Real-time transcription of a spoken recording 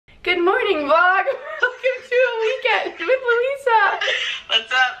Good morning, vlog. Welcome to a weekend with Louisa.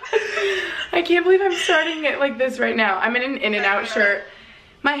 What's up? I can't believe I'm starting it like this right now. I'm in an In-N-Out shirt.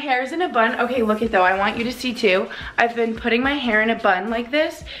 My hair's in a bun. Okay, look it though. I want you to see too. I've been putting my hair in a bun like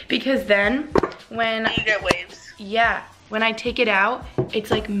this because then when you get waves. Yeah, when I take it out,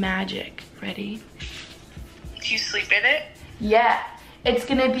 it's like magic. Ready? Do you sleep in it? Yeah. It's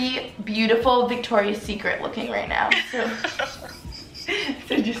gonna be beautiful Victoria's Secret looking right now. So,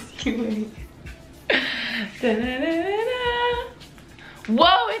 so just you wait. Da-da-da-da-da.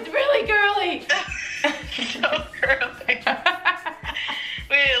 Whoa, it's really girly. So girly.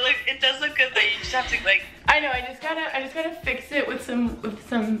 Wait, look, it does look good though. You just have to like. I know. I just gotta fix it with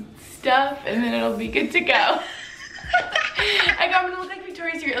some stuff, and then it'll be good to go. I'm gonna look like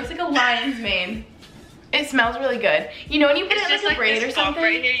Victoria's Secret. It looks like a lion's mane. It smells really good. You know when you put it in like a braid or something?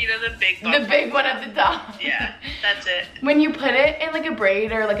 Right here, you know the big bump. The big one at the top. Yeah, that's it. When you put it in like a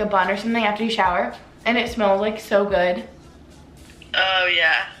braid or like a bun or something after you shower, and it smells like so good. Oh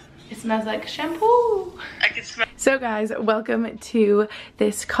yeah. It smells like shampoo. I can smell. So guys, welcome to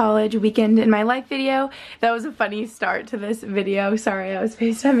this college weekend in my life video. That was a funny start to this video. Sorry, I was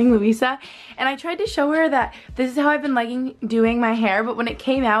FaceTiming Louisa. And I tried to show her that this is how I've been liking doing my hair. But when it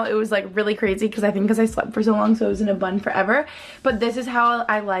came out, it was like really crazy because I think because I slept for so long, so it was in a bun forever. But this is how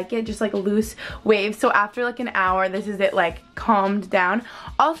I like it, just like loose waves. So after like an hour, this is it like calmed down.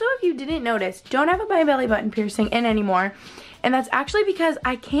 Also, if you didn't notice, don't have my belly button piercing in anymore. And that's actually because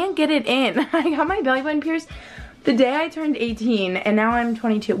I can't get it in. I got my belly button pierced the day I turned 18 and now I'm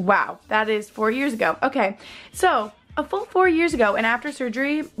 22. Wow, that is 4 years ago. Okay, so a full 4 years ago, and after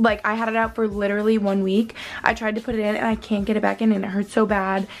surgery, like I had it out for literally 1 week. I tried to put it in and I can't get it back in and it hurts so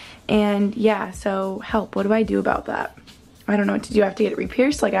bad. And yeah, so help, what do I do about that? I don't know what to do. I have to get it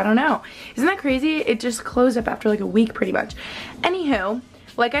re-pierced, like I don't know. Isn't that crazy? It just closed up after like a week pretty much. Anywho,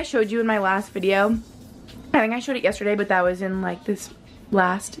 like I showed you in my last video, I think I showed it yesterday, but that was in like this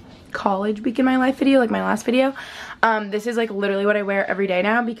last college week in my life video, like my last video. This is like literally what I wear every day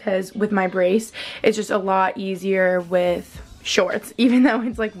now because with my brace, it's just a lot easier with shorts, even though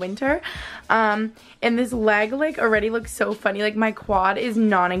it's like winter. And this leg like already looks so funny. Like my quad is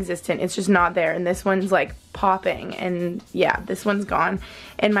non-existent. It's just not there. And this one's like popping. And yeah, this one's gone.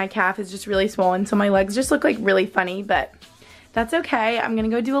 And my calf is just really swollen. So my legs just look like really funny, but that's okay. I'm gonna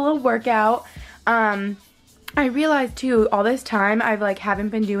go do a little workout. I realized too, all this time I've like haven't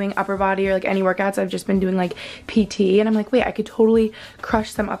been doing upper body or like any workouts. I've just been doing like PT, and I'm like, wait, I could totally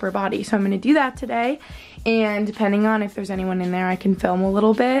crush some upper body. So I'm gonna do that today, and depending on if there's anyone in there, I can film a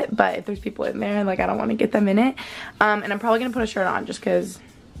little bit. But if there's people in there, like I don't want to get them in it. And I'm probably gonna put a shirt on just because,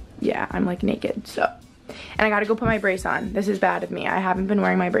 yeah, I'm like naked. So, and I gotta go put my brace on. This is bad of me. I haven't been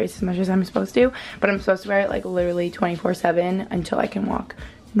wearing my brace as much as I'm supposed to, but I'm supposed to wear it like literally 24/7 until I can walk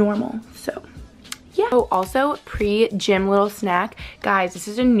normal. So yeah. Oh, also pre-gym little snack. Guys, this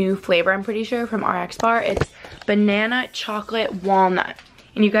is a new flavor, I'm pretty sure, from RX Bar. It's banana chocolate walnut.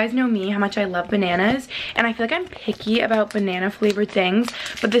 And you guys know me, how much I love bananas. And I feel like I'm picky about banana flavored things.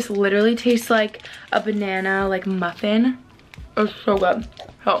 But this literally tastes like a banana like muffin. It's so good.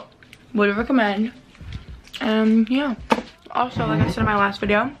 So, would recommend. Yeah. Also, like I said in my last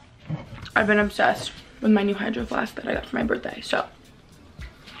video, I've been obsessed with my new Hydro Flask that I got for my birthday. So,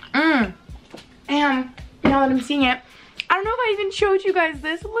 and now that I'm seeing it, I don't know if I even showed you guys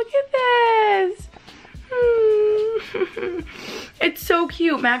this. Look at this. It's so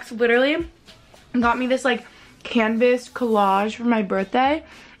cute. Max literally got me this like canvas collage for my birthday,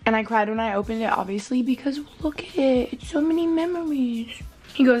 and I cried when I opened it, obviously, because look at it. It's so many memories.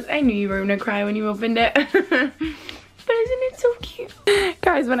 He goes, I knew you were gonna cry when you opened it. But isn't it so cute?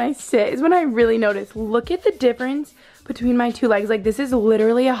 Guys, when I sit is when I really notice. Look at the difference between my two legs. Like, this is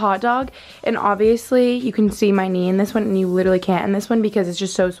literally a hot dog, and obviously you can see my knee in this one, and you literally can't in this one because it's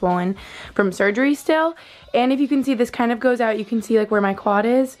just so swollen from surgery still. And if you can see, this kind of goes out. You can see like where my quad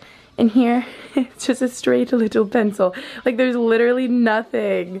is, and here it's just a straight little pencil. Like, there's literally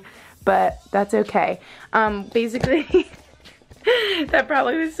nothing, but that's okay. Basically that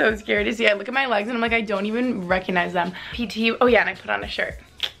probably was so scary to see. I look at my legs and I'm like, I don't even recognize them. PT, oh yeah, and I put on a shirt.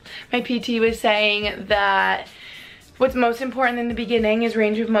 My PT was saying that what's most important in the beginning is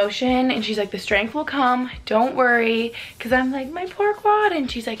range of motion, and she's like, the strength will come, don't worry. Because I'm like, my poor quad,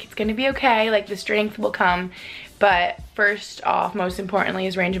 and she's like, it's gonna be okay, like the strength will come. But first off, most importantly,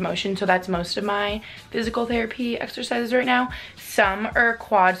 is range of motion. So that's most of my physical therapy exercises right now. Some are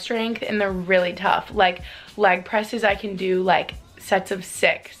quad strength and they're really tough. Like leg presses, I can do like sets of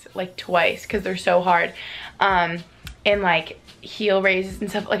 6, like twice, because they're so hard. And like heel raises and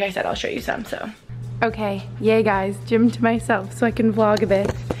stuff. Like I said, I'll show you some. So okay, yay guys, gym to myself so I can vlog a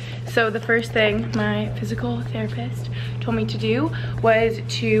bit. So the first thing my physical therapist told me to do was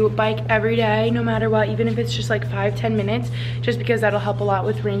to bike every day, no matter what, even if it's just like 5-10 minutes, just because that'll help a lot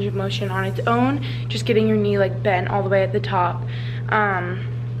with range of motion on its own, just getting your knee like bent all the way at the top.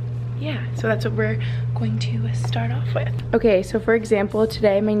 Yeah, so that's what we're going to start off with. Okay, so for example,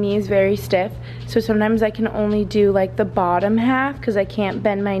 today my knee is very stiff, so sometimes I can only do like the bottom half because I can't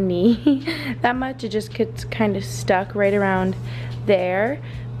bend my knee that much. It just gets kind of stuck right around there,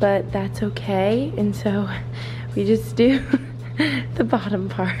 but that's okay. And so we just do the bottom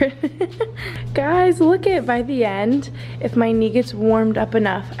part. Guys, look at, by the end, if my knee gets warmed up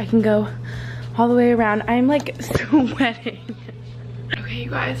enough, I can go all the way around. I'm like sweating. Okay, you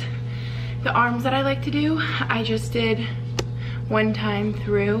guys. The arms that I like to do, I just did one time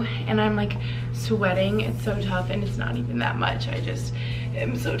through and I'm like sweating. It's so tough and it's not even that much. I just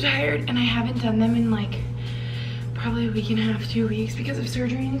am so tired and I haven't done them in like probably a week and a half, 2 weeks because of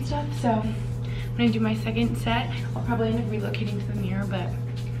surgery and stuff. So I'm gonna do my second set. I'll probably end up relocating to the mirror, but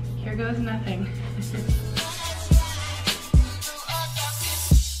here goes nothing.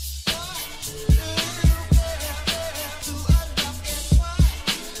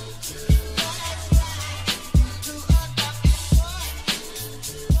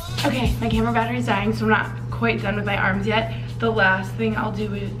 Okay, my camera battery is dying, so I'm not quite done with my arms yet. The last thing I'll do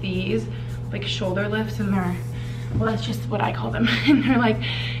with these, like shoulder lifts, and they're, well, that's just what I call them, and they're like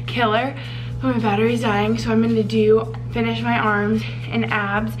killer. But my battery's dying, so I'm gonna finish my arms and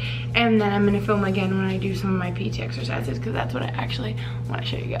abs, and then I'm gonna film again when I do some of my PT exercises, because that's what I actually want to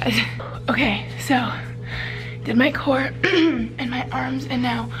show you guys. Okay, so did my core and my arms, and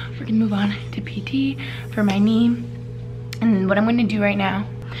now we're gonna move on to PT for my knee. And what I'm gonna do right now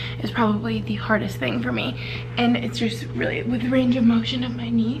is probably the hardest thing for me, and it's just really with range of motion of my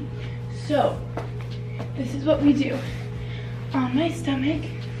knee. So this is what we do. On my stomach,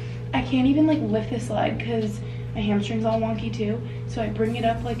 I can't even like lift this leg because my hamstring's all wonky too, so I bring it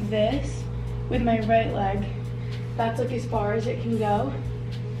up like this with my right leg. That's like as far as it can go.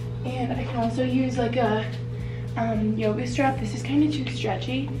 And I can also use like a yoga strap. This is kind of too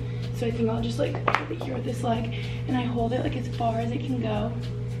stretchy, so I think I'll just like hold it here with this leg, and I hold it like as far as it can go.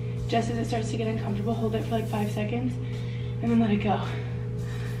 Just as it starts to get uncomfortable, hold it for like 5 seconds and then let it go.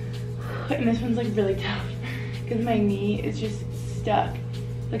 And this one's like really tough because my knee is just stuck.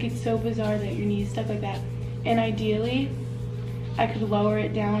 Like, it's so bizarre that your knee is stuck like that. And ideally, I could lower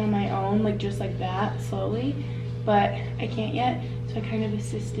it down on my own, like just like that, slowly, but I can't yet, so I kind of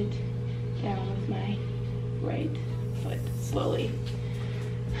assist it down with my right foot, slowly.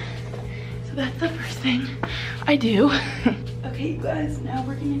 So that's the first thing I do. Okay, you guys, now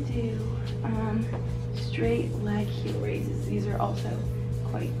we're gonna do straight leg heel raises. These are also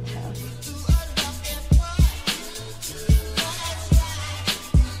quite tough.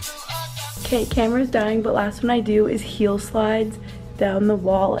 Okay, camera's dying, but last one I do is heel slides down the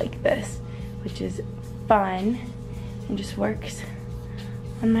wall like this, which is fun and just works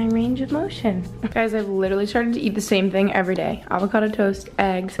on my range of motion. Guys, I've literally started to eat the same thing every day. Avocado toast,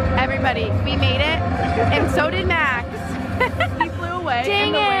 eggs. Everybody, we made it, and so did Max. He flew away. Dang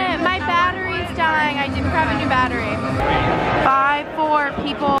it, my battery's dying. I didn't grab a new battery. 5, 4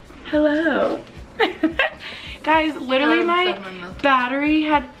 people. Hello. Guys, literally my battery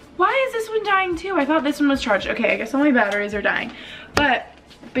had, why is this one dying too? I thought this one was charged. Okay, I guess all my batteries are dying. But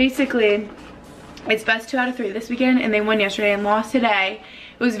basically, it's best 2 out of 3 this weekend, and they won yesterday and lost today.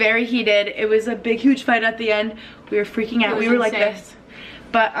 It was very heated. It was a big, huge fight at the end. We were freaking out. We were like this.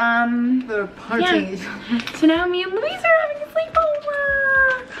 But, the parties. Yeah. So now me and Louise are having a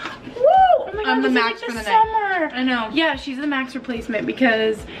sleepover. Woo! Oh my god, I'm the this Max is like for the summer. night. I know. Yeah, she's the Max replacement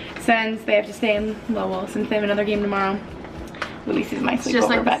because since they have to stay in Lowell, since they have another game tomorrow, Louise is my sleepover just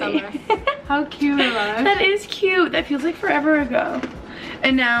like buddy. How cute are that? That is cute. That feels like forever ago.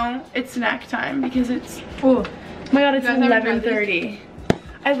 And now it's snack time because it's, oh my god, it's 11:30.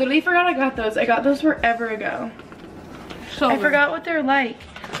 I literally forgot I got those. I got those forever ago. So I forgot what they're like.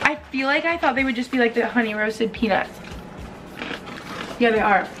 I feel like I thought they would just be like the honey roasted peanuts. Yeah, they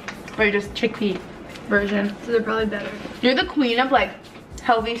are. Or just chickpea version. So they're probably better. You're the queen of like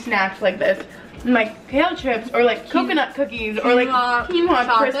healthy snacks like this. Like kale chips or like coconut cookies or like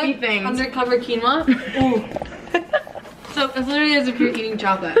quinoa crispy things. Undercover quinoa. Ooh. So it's literally as if you're eating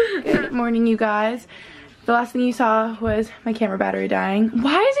chocolate. Good morning, you guys. The last thing you saw was my camera battery dying.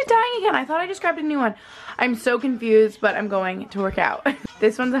 Why is it dying again? I thought I just grabbed a new one. I'm so confused, but I'm going to work out.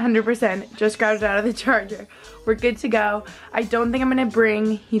 This one's 100%. Just grabbed it out of the charger. We're good to go. I don't think I'm gonna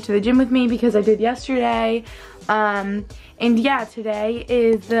bring you to the gym with me because I did yesterday. And yeah, today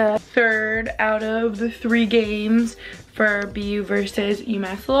is the 3rd out of the 3 games for BU versus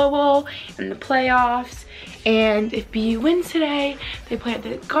UMass Lowell in the playoffs. And if BU wins today, they play at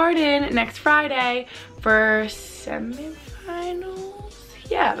the Garden next Friday for semifinals.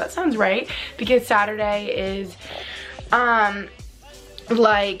 Yeah, that sounds right, because Saturday is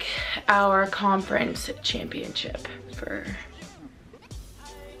like our conference championship for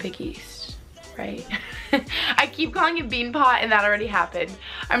Big East, right? I keep calling it Bean Pot and that already happened.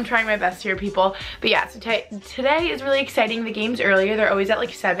 I'm trying my best here, people. But yeah, so today is really exciting. The game's earlier. They're always at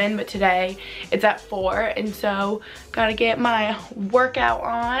like 7, but today it's at 4. And so gotta get my workout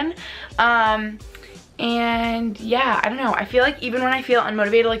on. And yeah, I don't know. I feel like even when I feel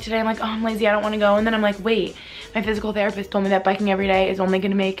unmotivated, like today, I'm like, oh, I'm lazy, I don't want to go. And then I'm like, wait, my physical therapist told me that biking every day is only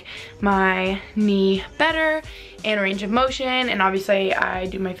going to make my knee better and range of motion. And obviously I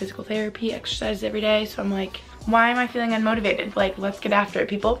do my physical therapy exercises every day. So I'm like, why am I feeling unmotivated? Like, let's get after it,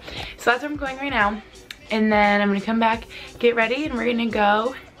 people. So that's where I'm going right now. And then I'm going to come back, get ready, and we're going to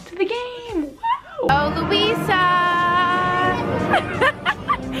go to the game. Wow. Oh, Louisa!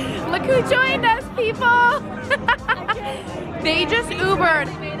 Look who joined us, people! They just Ubered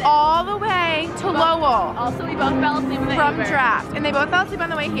all the way to Lowell. Also, we both fell asleep from draft, and they both fell asleep on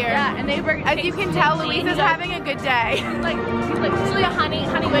the way here. Yeah, and they were. As you can tell, Louisa's having a good day. He's like, Julia, honey,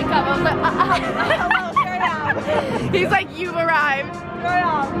 wake up. I was like, hello, here I am. He's like, you've arrived. Here I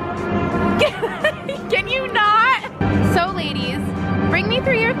am. Can you not? So, ladies, bring me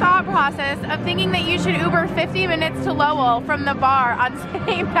through your thought process of thinking that you should Uber 50 minutes to Lowell from the bar on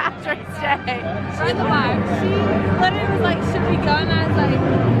St. Patrick's Day. From the bar. She literally was like, should we go? And I was like,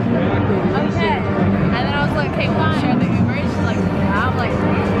 okay. And then I was like, okay, we'll share the Uber. And she's like, yeah. I'm like,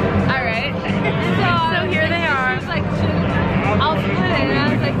 all right. So here they are. She was like, I'll split it. And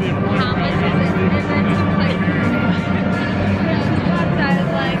I was like, how much is it? And then she was like, I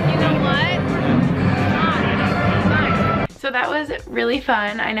was like, you know what? So that was really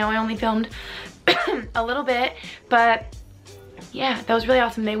fun. I know I only filmed a little bit, but yeah, that was really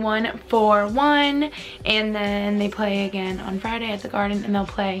awesome. They won 4-1, and then they play again on Friday at the Garden, and they'll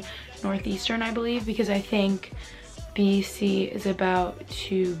play Northeastern, I believe, because I think BC is about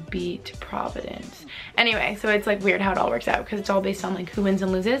to beat Providence. Anyway, so it's like weird how it all works out because it's all based on like who wins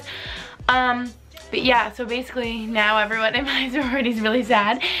and loses. But yeah, so basically now everyone in my sorority is really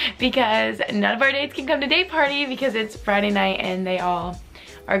sad because none of our dates can come to date party because it's Friday night and they all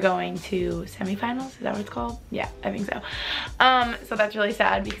are going to semifinals. Is that what it's called? Yeah, I think so. So that's really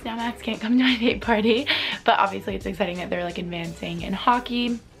sad because now Max can't come to my date party. But obviously it's exciting that they're like advancing in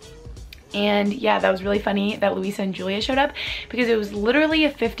hockey. And yeah, that was really funny that Louisa and Julia showed up because it was literally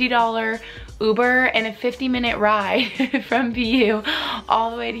a $50 Uber and a 50-minute ride from BU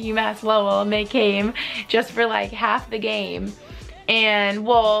all the way to UMass Lowell, and they came just for like half the game. And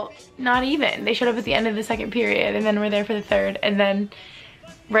well, not even. They showed up at the end of the second period and then we're there for the third, and then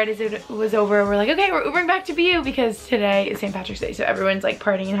right as it was over, we're like, okay, we're Ubering back to BU because today is St. Patrick's Day, so everyone's like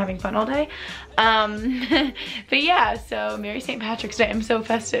partying and having fun all day. But yeah, so Merry St. Patrick's Day. I'm so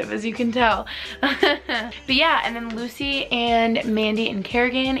festive, as you can tell. But yeah, and then Lucy and Mandy and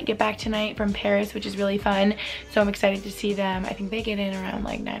Kerrigan get back tonight from Paris, which is really fun. So I'm excited to see them. I think they get in around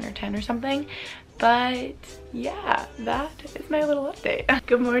like 9 or 10 or something. But yeah, that is my little update.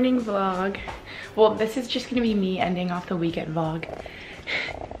 Good morning vlog. Well, this is just gonna be me ending off the weekend vlog.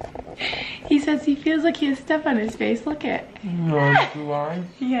 He says he feels like he has stuff on his face. Look at. No, do I?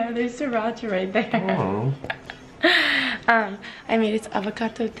 Yeah, there's sriracha right there. Oh. I made it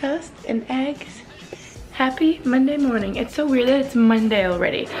avocado toast and eggs. Happy Monday morning. It's so weird that it's Monday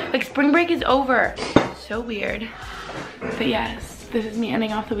already. Like spring break is over. So weird. But yes, this is me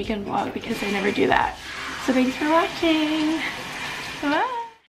ending off the weekend vlog because I never do that. So thanks for watching. Bye.